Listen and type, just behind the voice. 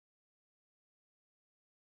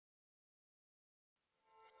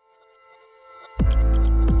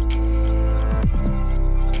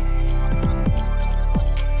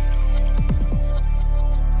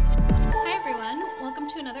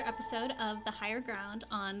Higher Ground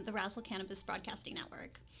on the Razzle Cannabis Broadcasting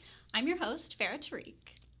Network. I'm your host, Farah Tariq.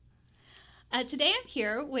 Today I'm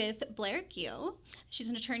here with Blair. She's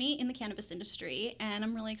an attorney in the cannabis industry, and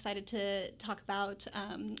I'm really excited to talk about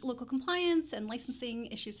local compliance and licensing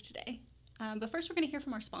issues today. But first, we're going to hear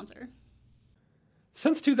from our sponsor.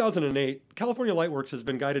 Since 2008, California Lightworks has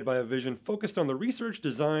been guided by a vision focused on the research,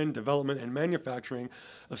 design, development, and manufacturing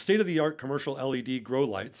of state-of-the-art commercial LED grow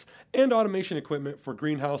lights and automation equipment for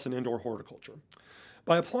greenhouse and indoor horticulture.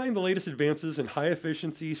 By applying the latest advances in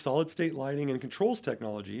high-efficiency, solid-state lighting and controls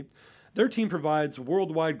technology, their team provides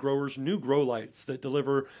worldwide growers new grow lights that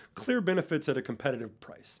deliver clear benefits at a competitive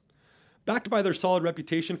price. Backed by their solid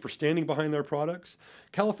reputation for standing behind their products,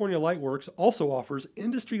 California Lightworks also offers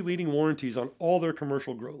industry-leading warranties on all their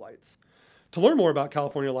commercial grow lights. To learn more about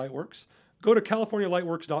California Lightworks, go to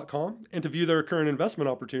californialightworks.com, and to view their current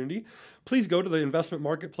investment opportunity, please go to the investment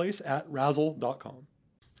marketplace at razzle.com.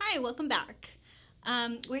 Hi, welcome back.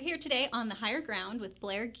 We're here today on the Higher Ground with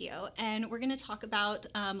Blair, and we're going to talk about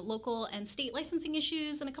local and state licensing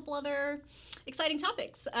issues and a couple other exciting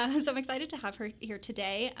topics. So I'm excited to have her here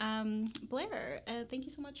today. Blair, thank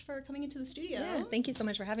you so much for coming into the studio. Yeah, thank you so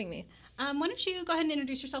much for having me. Why don't you go ahead and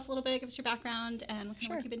introduce yourself a little bit, give us your background, and what kind of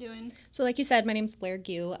work you've been doing. So like you said, my name's Blair.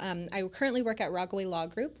 I currently work at Rogoway Law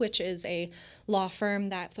Group, which is a law firm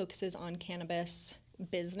that focuses on cannabis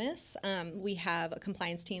business. We have a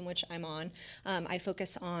compliance team, which I'm on. I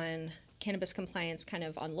focus on cannabis compliance kind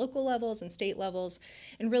of on local levels and state levels,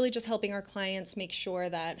 and really just helping our clients make sure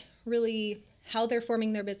that really how they're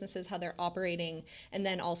forming their businesses, how they're operating, and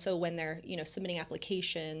then also when they're, submitting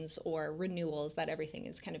applications or renewals, that everything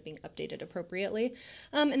is kind of being updated appropriately.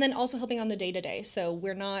 And then also helping on the day-to-day. So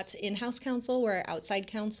we're not in-house counsel, we're outside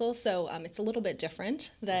counsel. So it's a little bit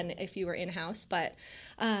different than if you were in-house. But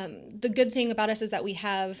the good thing about us is that we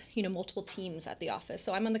have, multiple teams at the office.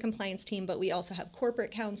 So I'm on the compliance team, but we also have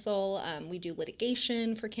corporate counsel. We do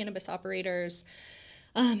litigation for cannabis operators.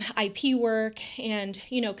 IP work, and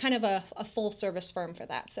kind of a full service firm for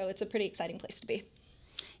that. So it's a pretty exciting place to be.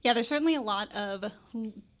 Yeah, there's certainly a lot of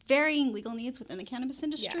varying legal needs within the cannabis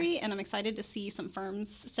industry, Yes. and I'm excited to see some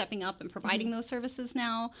firms stepping up and providing those services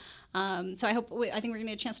now. So I think we're going to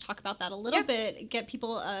get a chance to talk about that a little bit, get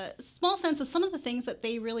people a small sense of some of the things that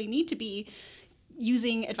they really need to be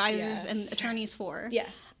using advisors and attorneys for.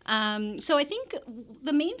 Yes. So I think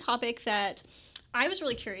the main topic that I was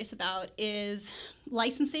really curious about is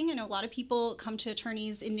licensing. I know a lot of people come to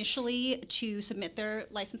attorneys initially to submit their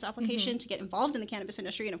license application to get involved in the cannabis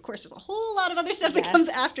industry. And of course, there's a whole lot of other stuff that comes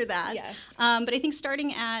after that. Yes. But I think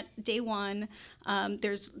starting at day one,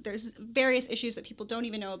 there's various issues that people don't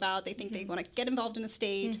even know about. They think they want to get involved in a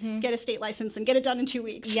state, get a state license, and get it done in 2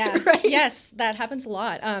 weeks. Yeah. Right? Yes, that happens a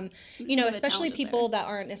lot. Especially people there that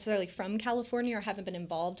aren't necessarily from California or haven't been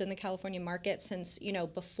involved in the California market since,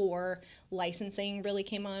 before licensing really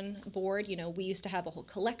came on board. We used to have a whole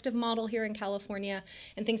collective model here in California,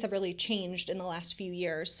 and things have really changed in the last few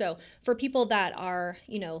years. So for people that are,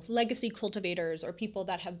 legacy cultivators or people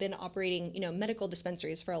that have been operating, medical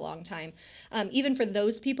dispensaries for a long time, even for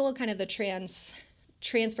those people, kind of the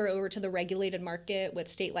transfer over to the regulated market with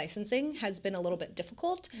state licensing has been a little bit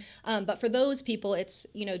difficult. But for those people, it's,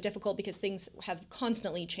 difficult because things have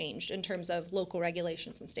constantly changed in terms of local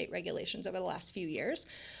regulations and state regulations over the last few years.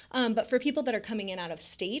 But for people that are coming in out of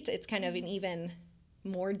state, it's kind of an even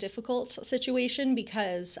more difficult situation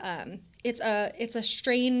because it's a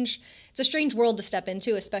strange world to step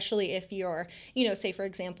into, especially if you're, say for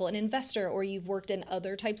example, an investor or you've worked in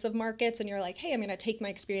other types of markets and you're like, hey, I'm going to take my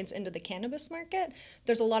experience into the cannabis market.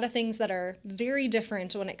 There's a lot of things that are very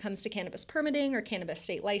different when it comes to cannabis permitting or cannabis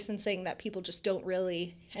state licensing that people just don't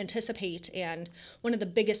really anticipate. And one of the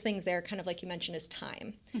biggest things there, kind of like you mentioned, is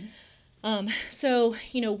time. So,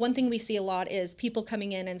 one thing we see a lot is people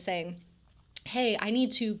coming in and saying, hey, I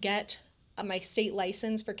need to get my state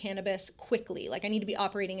license for cannabis quickly. Like I need to be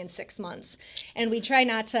operating in 6 months. And we try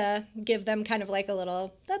not to give them kind of like a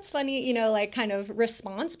little, that's funny, kind of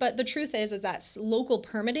response. But the truth is that local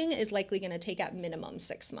permitting is likely going to take at minimum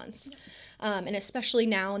 6 months. And especially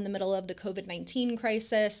now in the middle of the COVID-19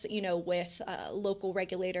 crisis, with local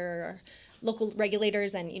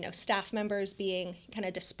regulators and staff members being kind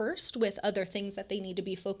of dispersed with other things that they need to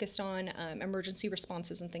be focused on, emergency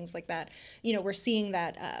responses and things like that. We're seeing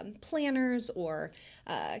that planners or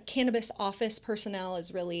cannabis office personnel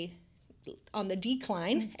is really on the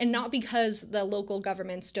decline, and not because the local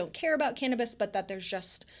governments don't care about cannabis, but that there's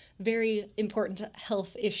just very important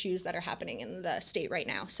health issues that are happening in the state right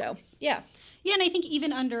now. So, yeah. Yeah, and I think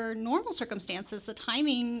even under normal circumstances, the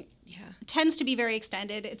timing tends to be very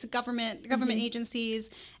extended. It's government agencies,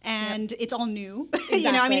 and it's all new.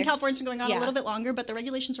 Exactly. I mean, California's been going on a little bit longer, but the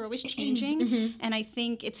regulations are always changing. And I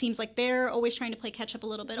think it seems like they're always trying to play catch up a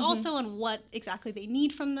little bit also on what exactly they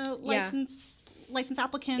need from the license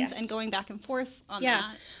applicants and going back and forth on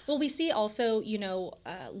that. Well, we see also,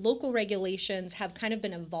 local regulations have kind of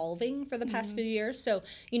been evolving for the past few years. So,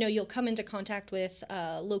 you'll come into contact with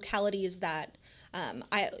localities that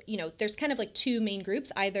there's kind of like two main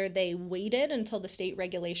groups. Either they waited until the state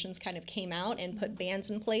regulations kind of came out and put bans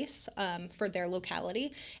in place for their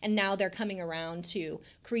locality, and now they're coming around to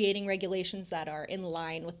creating regulations that are in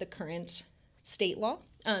line with the current state law.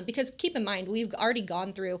 Because keep in mind, we've already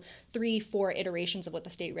gone through 3-4 iterations of what the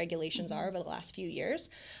state regulations are over the last few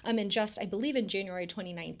years. And just, I believe in January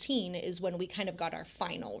 2019 is when we kind of got our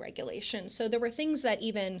final regulation. So there were things that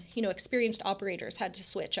even, experienced operators had to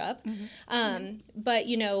switch up. But,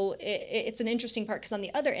 it's an interesting part because on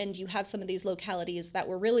the other end, you have some of these localities that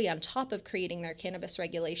were really on top of creating their cannabis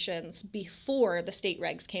regulations before the state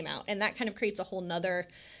regs came out. And that kind of creates a whole nother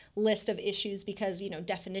list of issues because,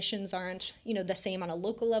 definitions aren't, the same on a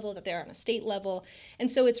local level that they are on a state level.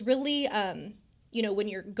 And so it's really, when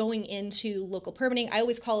you're going into local permitting, I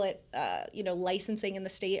always call it, licensing in the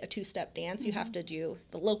state a two-step dance. You have to do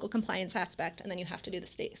the local compliance aspect, and then you have to do the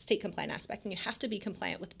state compliant aspect, and you have to be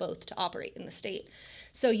compliant with both to operate in the state.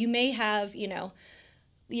 So you may have,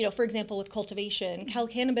 for example, with cultivation, Cal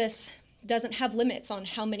Cannabis doesn't have limits on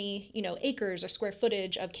how many, acres or square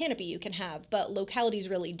footage of canopy you can have, but localities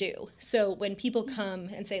really do. So when people come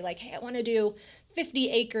and say like, hey, I want to do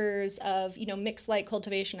 50 acres of, mixed light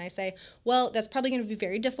cultivation, I say, well, that's probably going to be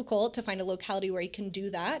very difficult to find a locality where you can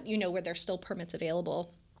do that, where there's still permits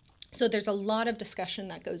available. So there's a lot of discussion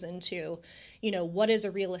that goes into, what is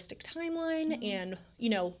a realistic timeline and,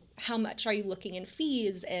 how much are you looking in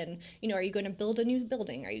fees and, are you going to build a new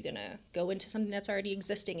building? Are you going to go into something that's already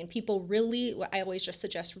existing? And people really, I always just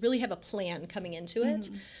suggest, really have a plan coming into it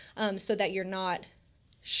so that you're not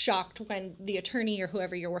shocked when the attorney or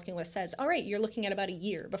whoever you're working with says, all right, you're looking at about a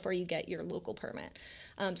year before you get your local permit.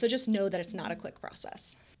 So just know that it's not a quick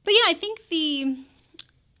process. But yeah, I think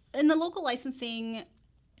in the local licensing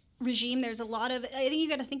regime, there's a lot of, I think you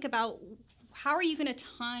got to think about how are you going to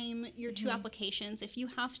time your two applications if you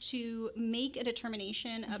have to make a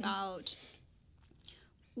determination about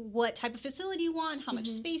what type of facility you want, how much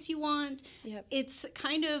space you want. It's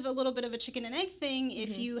kind of a little bit of a chicken and egg thing.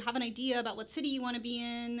 If you have an idea about what city you want to be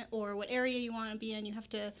in or what area you want to be in, you have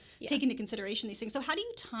to take into consideration these things. So how do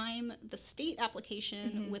you time the state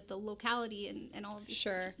application with the locality and all of these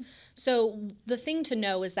Sure. things? So the thing to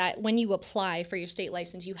know is that when you apply for your state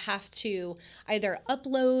license, you have to either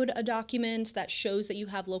upload a document that shows that you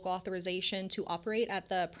have local authorization to operate at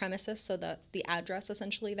the premises, so the address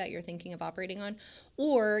essentially that you're thinking of operating on,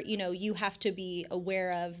 or, you have to be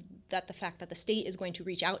aware of that the fact that the state is going to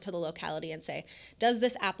reach out to the locality and say, does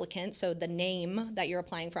this applicant, so the name that you're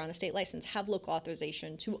applying for on a state license, have local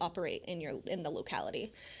authorization to operate in the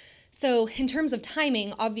locality? So in terms of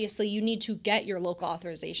timing, obviously you need to get your local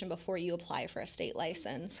authorization before you apply for a state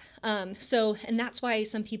license. And that's why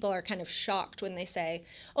some people are kind of shocked when they say,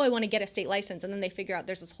 oh, I want to get a state license, and then they figure out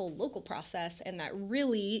there's this whole local process, and that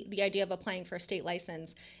really the idea of applying for a state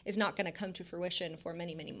license is not going to come to fruition for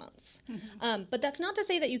many, many months. But that's not to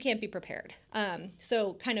say that you can't be prepared.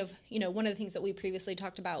 So kind of, one of the things that we previously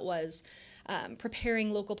talked about was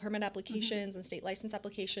preparing local permit applications and state license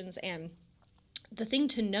applications, and the thing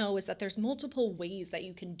to know is that there's multiple ways that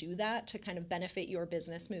you can do that to kind of benefit your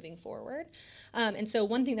business moving forward. And so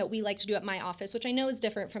one thing that we like to do at my office, which I know is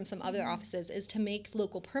different from some other offices, is to make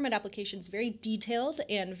local permit applications very detailed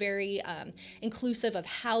and very inclusive of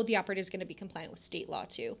how the operator is going to be compliant with state law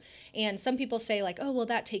too. And some people say like, oh, well,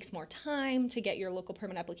 that takes more time to get your local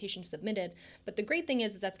permit application submitted. But the great thing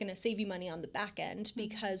is that's going to save you money on the back end,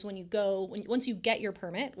 because once you get your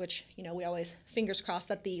permit, which, we always fingers crossed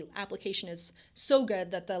that the application is so good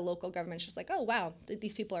that the local government's just like, oh, wow,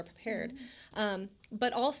 these people are prepared.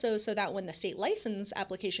 But also so that when the state license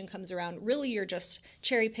application comes around, really you're just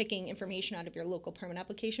cherry picking information out of your local permit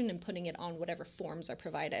application and putting it on whatever forms are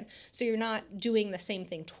provided. So you're not doing the same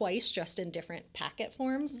thing twice, just in different packet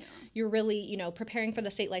forms. You're really, preparing for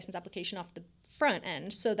the state license application off the front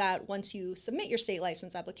end so that once you submit your state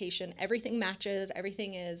license application, everything matches,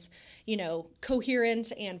 everything is,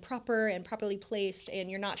 coherent and proper and properly placed, and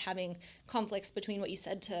you're not having conflicts between what you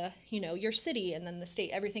said to, your city and then the state.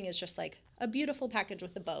 Everything is just like a beautiful package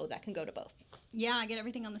with a bow that can go to both. Yeah, get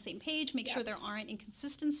everything on the same page, make sure there aren't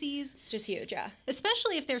inconsistencies. Just huge, yeah.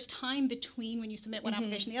 Especially if there's time between when you submit one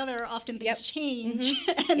application and the other, often things change,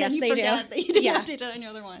 yes, and then you forget that you didn't update it on your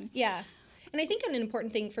other one. Yeah. And I think an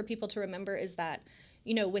important thing for people to remember is that,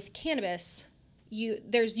 with cannabis,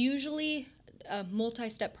 there's usually a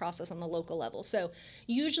multi-step process on the local level. So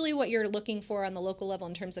usually what you're looking for on the local level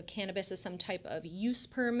in terms of cannabis is some type of use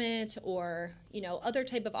permit or, other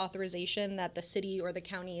type of authorization that the city or the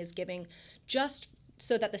county is giving just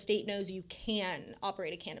so that the state knows you can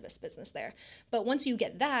operate a cannabis business there. But once you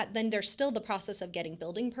get that, then there's still the process of getting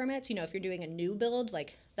building permits. If you're doing a new build,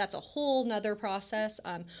 like that's a whole nother process.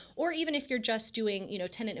 Or even if you're just doing,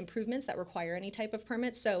 tenant improvements that require any type of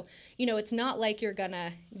permits. So, it's not like you're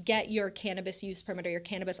gonna get your cannabis use permit or your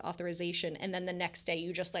cannabis authorization and then the next day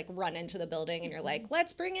you just like run into the building and you're like,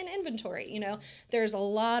 let's bring in inventory. There's a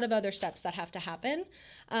lot of other steps that have to happen.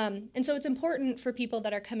 And so it's important for people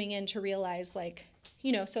that are coming in to realize like,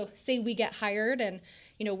 so say we get hired and,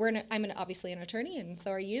 I'm obviously an attorney and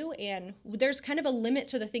so are you. And there's kind of a limit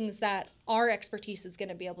to the things that our expertise is going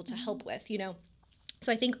to be able to help with,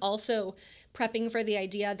 So I think also prepping for the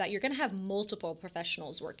idea that you're going to have multiple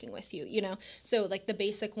professionals working with you, So like the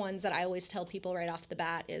basic ones that I always tell people right off the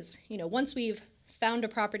bat is, once we've found a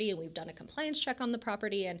property and we've done a compliance check on the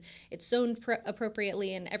property and it's zoned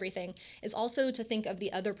appropriately and everything, is also to think of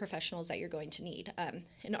the other professionals that you're going to need.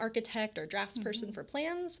 An architect or draftsperson for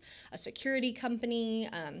plans, a security company.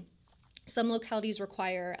 Some localities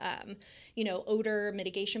require, odor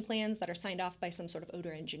mitigation plans that are signed off by some sort of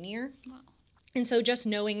odor engineer. Wow. And so just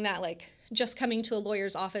knowing that, like, just coming to a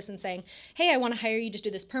lawyer's office and saying, hey, I want to hire you to do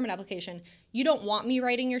this permit application. You don't want me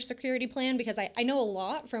writing your security plan because I know a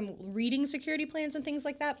lot from reading security plans and things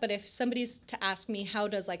like that. But if somebody's to ask me how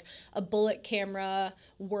does like a bullet camera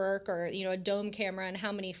work or, a dome camera and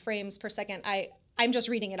how many frames per second, I'm just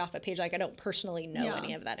reading it off a page. Like I don't personally know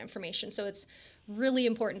any of that information. So it's really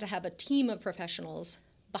important to have a team of professionals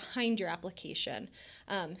behind your application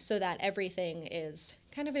so that everything is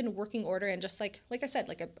kind of in working order and just like I said,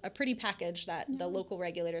 like a pretty package that the local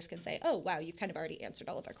regulators can say, oh, wow, you've kind of already answered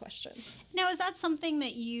all of our questions. Now, is that something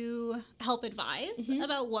that you help advise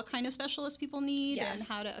about what kind of specialists people need and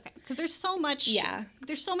how to, because there's so much,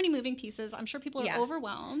 there's so many moving pieces. I'm sure people are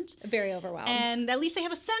overwhelmed. Very overwhelmed. And at least they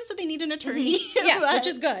have a sense that they need an attorney. Yes, which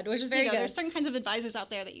is good, which is very good. There's certain kinds of advisors out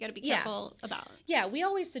there that you got to be careful about. Yeah, we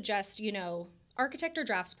always suggest, architect or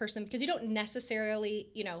draftsperson because you don't necessarily,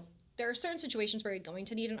 there are certain situations where you're going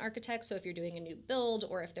to need an architect. So if you're doing a new build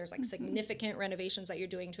or if there's like significant renovations that you're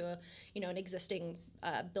doing to an existing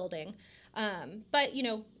building. But,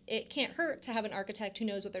 it can't hurt to have an architect who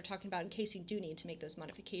knows what they're talking about in case you do need to make those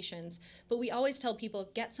modifications. But we always tell people,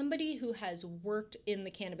 get somebody who has worked in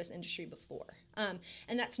the cannabis industry before. And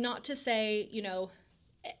that's not to say,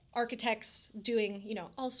 architects doing,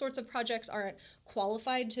 all sorts of projects aren't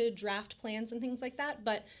qualified to draft plans and things like that,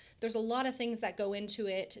 but there's a lot of things that go into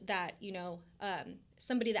it that,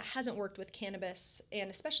 somebody that hasn't worked with cannabis, and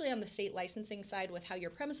especially on the state licensing side with how your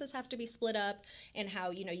premises have to be split up and how,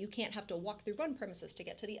 you can't have to walk through one premises to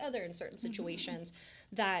get to the other in certain situations,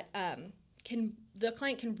 that the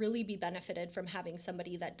client can really be benefited from having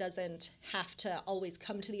somebody that doesn't have to always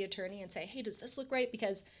come to the attorney and say, hey, does this look right?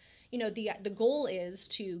 Because the goal is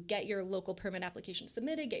to get your local permit application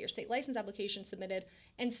submitted, get your state license application submitted,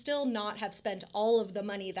 and still not have spent all of the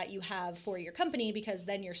money that you have for your company, because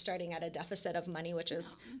then you're starting at a deficit of money, which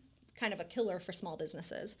is kind of a killer for small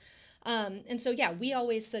businesses. And so, we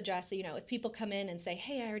always suggest, if people come in and say,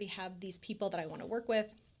 hey, I already have these people that I want to work with,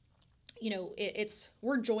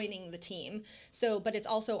 we're joining the team. So, but it's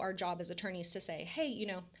also our job as attorneys to say, hey,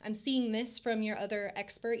 I'm seeing this from your other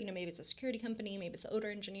expert, maybe it's a security company, maybe it's an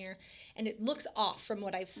odor engineer, and it looks off from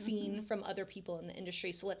what I've seen from other people in the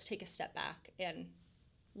industry. So let's take a step back and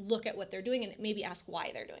look at what they're doing and maybe ask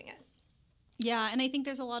why they're doing it. Yeah, and I think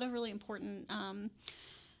there's a lot of really important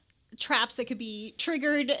traps that could be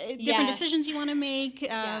triggered, different decisions you want to make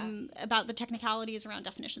about the technicalities around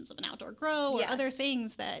definitions of an outdoor grow or other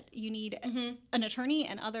things that you need an attorney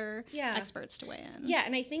and other experts to weigh in. Yeah,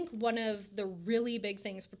 and I think one of the really big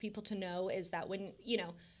things for people to know is that when,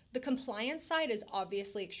 the compliance side is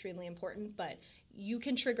obviously extremely important, but you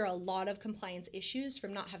can trigger a lot of compliance issues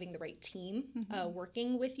from not having the right team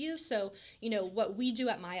working with you. So, what we do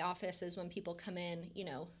at my office is when people come in,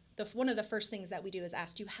 one of the first things that we do is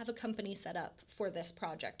ask, do you have a company set up for this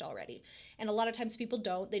project already? And a lot of times people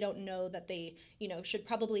don't. They don't know that they, should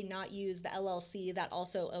probably not use the LLC that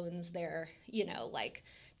also owns their, like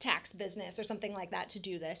tax business or something like that to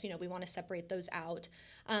do this. We want to separate those out.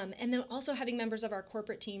 And then also having members of our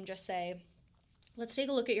corporate team just say, let's take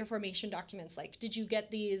a look at your formation documents. Like, did you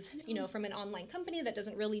get these, from an online company that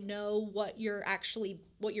doesn't really know what your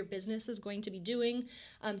business is going to be doing?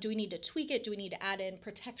 Do we need to tweak it? Do we need to add in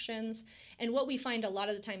protections? And what we find a lot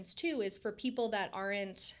of the times too is for people that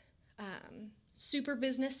aren't super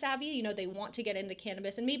business savvy, they want to get into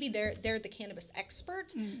cannabis, and maybe they're the cannabis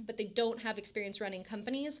expert, but they don't have experience running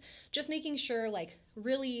companies. Just making sure like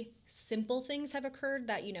really simple things have occurred,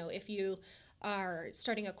 that if you are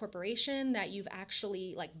starting a corporation, that you've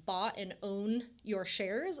actually like bought and own your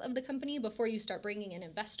shares of the company before you start bringing in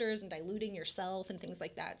investors and diluting yourself and things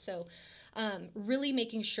like that. So really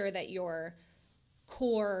making sure that your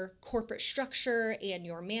core corporate structure and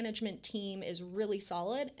your management team is really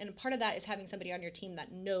solid. And part of that is having somebody on your team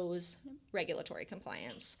that knows regulatory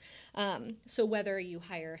compliance. So whether you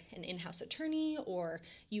hire an in-house attorney or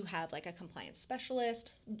you have like a compliance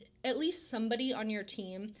specialist, at least somebody on your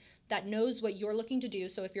team that knows what you're looking to do.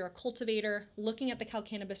 So if you're a cultivator, looking at the Cal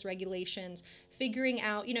Cannabis regulations, figuring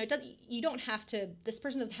out, this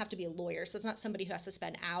person doesn't have to be a lawyer. So it's not somebody who has to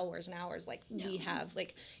spend hours and hours like we have,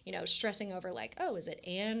 like, stressing over like, oh, is it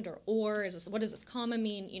and or is this, what does this comma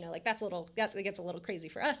mean? Like that gets a little crazy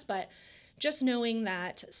for us, but just knowing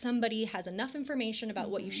that somebody has enough information about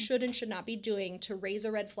what you should and should not be doing to raise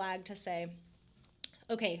a red flag to say,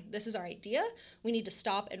 okay, this is our idea. We need to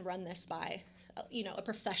stop and run this by a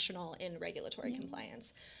professional in regulatory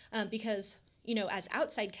compliance. Because, as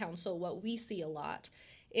outside counsel, what we see a lot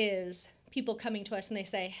is people coming to us and they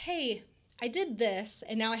say, hey, I did this,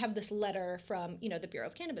 and now I have this letter from, the Bureau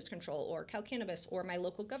of Cannabis Control or Cal Cannabis or my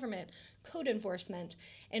local government code enforcement.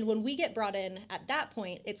 And when we get brought in at that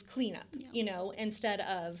point, it's cleanup, instead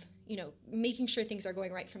of, making sure things are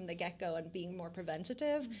going right from the get-go and being more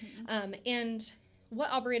preventative. And what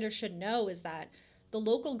operators should know is that the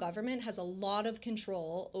local government has a lot of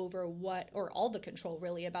control over all the control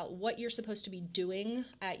really, about what you're supposed to be doing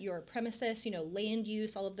at your premises, land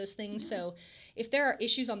use, all of those things. So if there are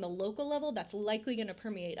issues on the local level, that's likely going to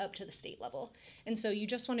permeate up to the state level. And so you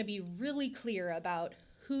just want to be really clear about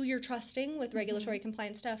who you're trusting with regulatory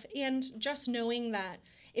compliance stuff, and just knowing that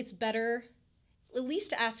it's better at least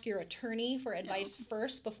to ask your attorney for advice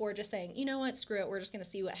first before just saying, you know what, screw it, we're just going to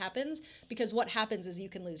see what happens, because what happens is you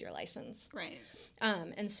can lose your license. Right.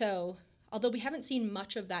 And so, although we haven't seen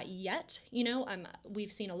much of that yet,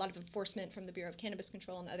 we've seen a lot of enforcement from the Bureau of Cannabis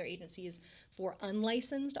Control and other agencies for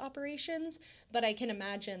unlicensed operations, but I can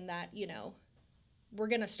imagine that, we're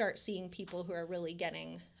going to start seeing people who are really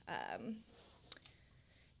getting,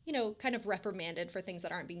 kind of reprimanded for things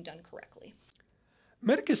that aren't being done correctly.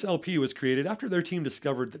 Medicus LP was created after their team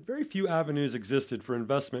discovered that very few avenues existed for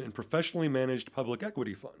investment in professionally managed public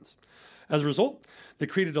equity funds. As a result, they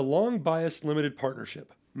created a long-biased limited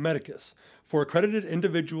partnership, Medicus, for accredited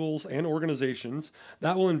individuals and organizations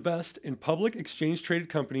that will invest in public exchange-traded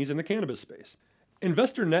companies in the cannabis space.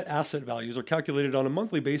 Investor net asset values are calculated on a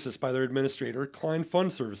monthly basis by their administrator, Klein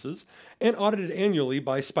Fund Services, and audited annually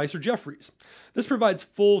by Spicer Jeffries. This provides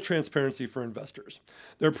full transparency for investors.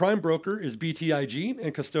 Their prime broker is BTIG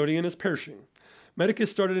and custodian is Pershing.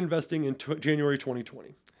 Medicus started investing in January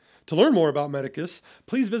 2020. To learn more about Medicus,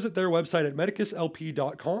 please visit their website at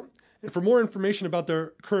medicuslp.com. And for more information about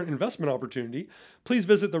their current investment opportunity, please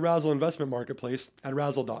visit the Razzle investment marketplace at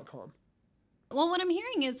razzle.com. Well, what I'm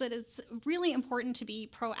hearing is that it's really important to be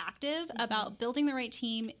proactive about building the right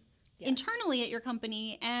team internally at your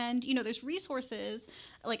company. And, there's resources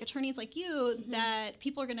like attorneys like you that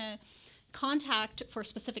people are going to contact for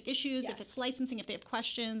specific issues, if it's licensing, if they have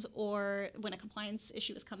questions, or when a compliance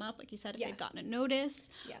issue has come up, like you said, if they've gotten a notice.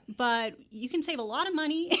 But you can save a lot of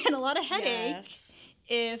money and a lot of headaches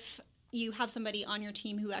if you have somebody on your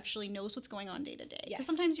team who actually knows what's going on day to day. Because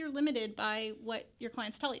sometimes you're limited by what your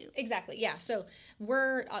clients tell you. Exactly, yeah. So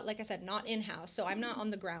we're, like I said, not in-house. So I'm not on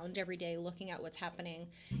the ground every day looking at what's happening.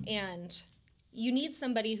 And you need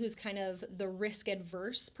somebody who's kind of the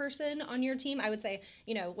risk-adverse person on your team. I would say,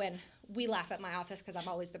 when we laugh at my office, because I'm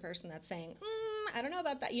always the person that's saying, I don't know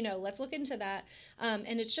about that, let's look into that.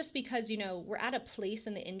 And it's just because, we're at a place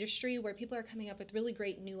in the industry where people are coming up with really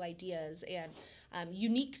great new ideas and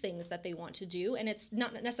unique things that they want to do. And it's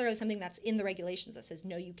not necessarily something that's in the regulations that says,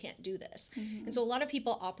 no, you can't do this. And so a lot of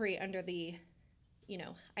people operate under the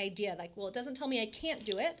idea like, well, it doesn't tell me I can't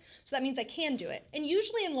do it, so that means I can do it. And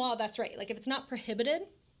usually in law, that's right. Like if it's not prohibited,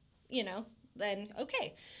 then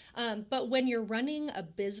okay. But when you're running a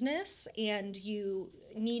business and you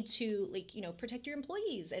need to, like, protect your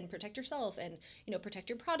employees and protect yourself and, protect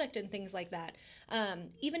your product and things like that,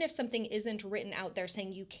 even if something isn't written out there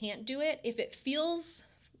saying you can't do it, if it feels,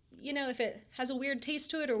 if it has a weird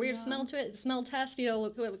taste to it or weird smell to it, the smell test,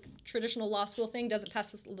 traditional law school thing doesn't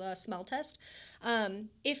pass the smell test.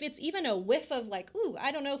 If it's even a whiff of like, ooh,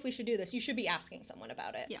 I don't know if we should do this, you should be asking someone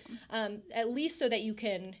about it. Yeah. At least so that you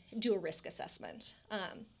can do a risk assessment.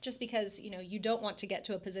 Just because, you don't want to get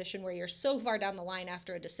to a position where you're so far down the line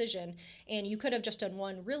after a decision and you could have just done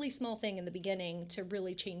one really small thing in the beginning to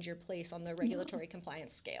really change your place on the regulatory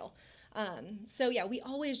compliance scale. So yeah, we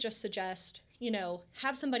always just suggest,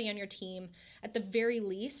 have somebody on your team at the very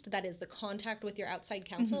least that is the contact with your outside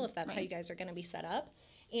counsel, if that's how you guys are going to be set up,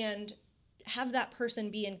 and have that person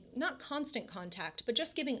be in not constant contact, but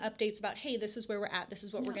just giving updates about, hey, this is where we're at, this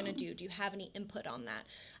is what we're going to do. Do you have any input on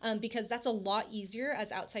that? Because that's a lot easier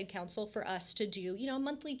as outside counsel for us to do, a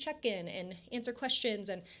monthly check-in and answer questions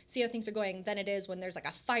and see how things are going than it is when there's like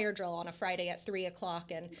a fire drill on a Friday at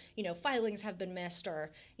 3:00 and, filings have been missed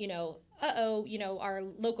or, our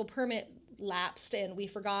local permit lapsed and we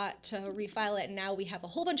forgot to refile it and now we have a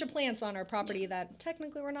whole bunch of plants on our property that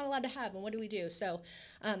technically we're not allowed to have, and what do we do? So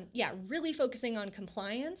really focusing on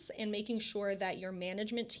compliance and making sure that your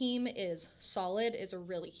management team is solid is a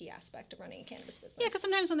really key aspect of running a cannabis business. Yeah, because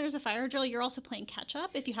sometimes when there's a fire drill, you're also playing catch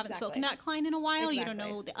up. If you haven't spoken to that client in a while, you don't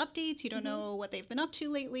know the updates, you don't know what they've been up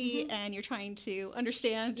to lately, and you're trying to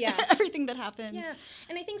understand everything that happened. Yeah,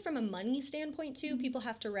 and I think from a money standpoint too, people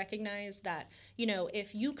have to recognize that,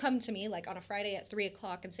 if you come to me like on a Friday at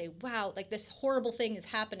 3:00 and say, wow, like this horrible thing is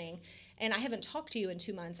happening and I haven't talked to you in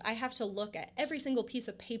 2 months, I have to look at every single piece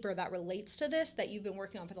of paper that relates to this that you've been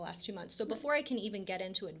working on for the last 2 months. So before I can even get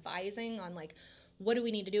into advising on like, what do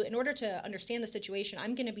we need to do in order to understand the situation,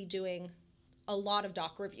 I'm going to be doing a lot of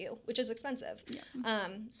doc review, which is expensive. Yeah.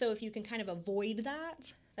 So if you can kind of avoid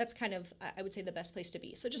that, that's kind of, I would say, the best place to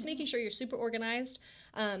be. So just making sure you're super organized,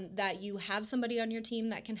 that you have somebody on your team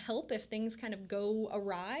that can help if things kind of go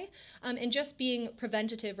awry, and just being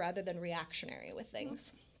preventative rather than reactionary with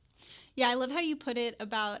things. Yeah, I love how you put it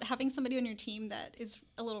about having somebody on your team that is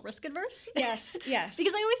a little risk adverse. Yes, yes.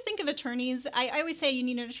 Because I always think of attorneys, I always say you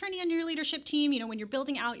need an attorney on your leadership team. When you're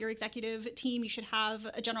building out your executive team, you should have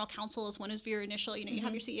a general counsel as one of your initial, you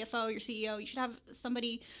have your CFO, your CEO. You should have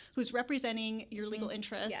somebody who's representing your legal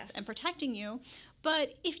interests and protecting you.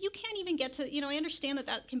 But if you can't even get to, I understand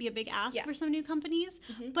that can be a big ask for some new companies,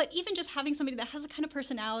 but even just having somebody that has a kind of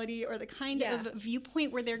personality or the kind of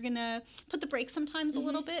viewpoint where they're going to put the brakes sometimes a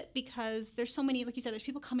little bit, because there's so many, like you said, there's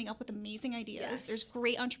people coming up with amazing ideas. Yes. There's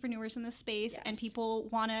great entrepreneurs in this space and people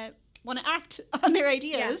want to act on their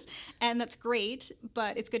ideas, and that's great,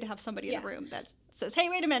 but it's good to have somebody in the room that says, hey,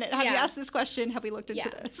 wait a minute, have you asked this question? Have we looked into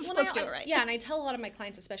this? Well, let's do it right. Yeah, and I tell a lot of my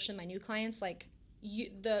clients, especially my new clients, like,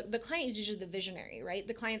 the client is usually the visionary, right?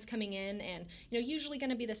 The client's coming in and, usually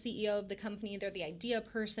going to be the CEO of the company. They're the idea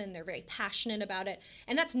person. They're very passionate about it.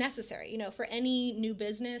 And that's necessary. For any new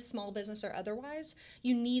business, small business or otherwise,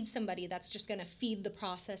 you need somebody that's just going to feed the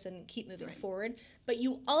process and keep moving forward. But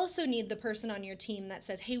you also need the person on your team that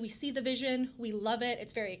says, hey, we see the vision. We love it.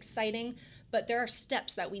 It's very exciting. But there are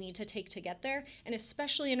steps that we need to take to get there. And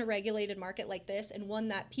especially in a regulated market like this, and one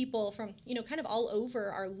that people from, kind of all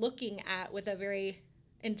over are looking at with a very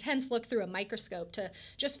intense look through a microscope to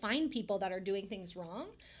just find people that are doing things wrong.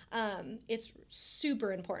 It's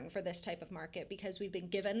super important for this type of market because we've been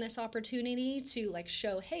given this opportunity to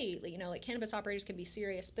show, hey, cannabis operators can be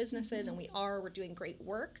serious businesses, and we're doing great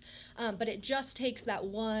work. But it just takes that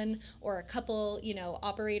one or a couple,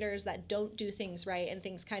 operators that don't do things right, and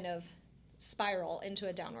things kind of spiral into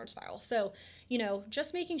a downward spiral. So,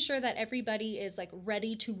 just making sure that everybody is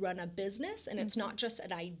ready to run a business, and it's not just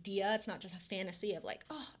an idea, it's not just a fantasy of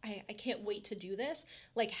I can't wait to do this.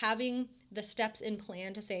 Having the steps in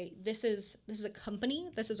plan to say, this is a company,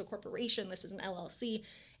 this is a corporation, this is an LLC,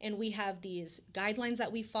 and we have these guidelines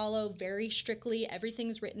that we follow very strictly.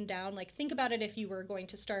 Everything's written down. Think about it if you were going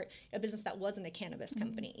to start a business that wasn't a cannabis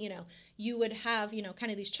company. You would have,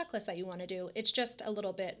 kind of these checklists that you want to do. It's just a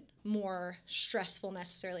little bit more stressful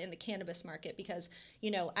necessarily in the cannabis market because,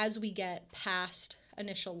 as we get past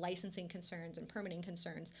initial licensing concerns and permitting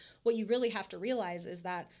concerns, what you really have to realize is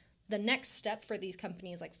that the next step for these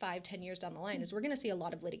companies 5-10 years down the line is we're going to see a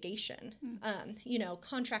lot of litigation,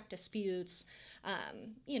 contract disputes,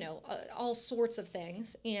 all sorts of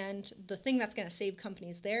things. And the thing that's going to save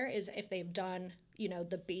companies there is if they've done,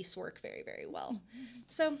 the base work very, very well.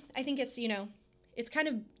 So I think it's, it's kind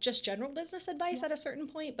of just general business advice at a certain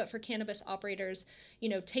point, but for cannabis operators,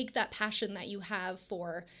 take that passion that you have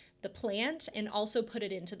for the plant and also put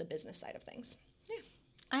it into the business side of things.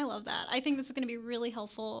 I love that. I think this is going to be really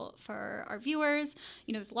helpful for our viewers.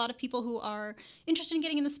 There's a lot of people who are interested in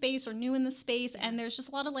getting in the space or new in the space, and there's just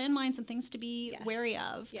a lot of landmines and things to be wary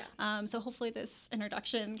of. Yeah. So hopefully this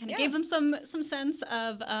introduction kind of gave them some sense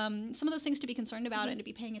of some of those things to be concerned about and to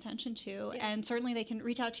be paying attention to. Yeah. And certainly they can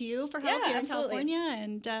reach out to you for help here in California.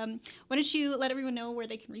 And why don't you let everyone know where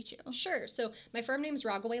they can reach you? Sure. So my firm name is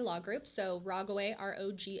Rogoway Law Group. So Rogoway,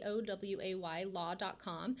 ROGOWAY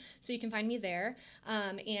law.com. So you can find me there.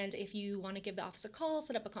 And if you want to give the office a call,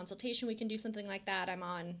 set up a consultation, we can do something like that. I'm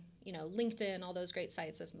on, LinkedIn, all those great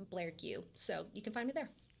sites as Blair Q. So you can find me there.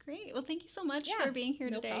 Great. Well, thank you so much for being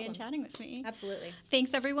here today and chatting with me. Absolutely.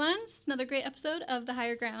 Thanks, everyone. It's another great episode of The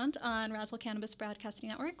Higher Ground on Razzle Cannabis Broadcasting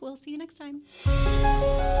Network. We'll see you next time.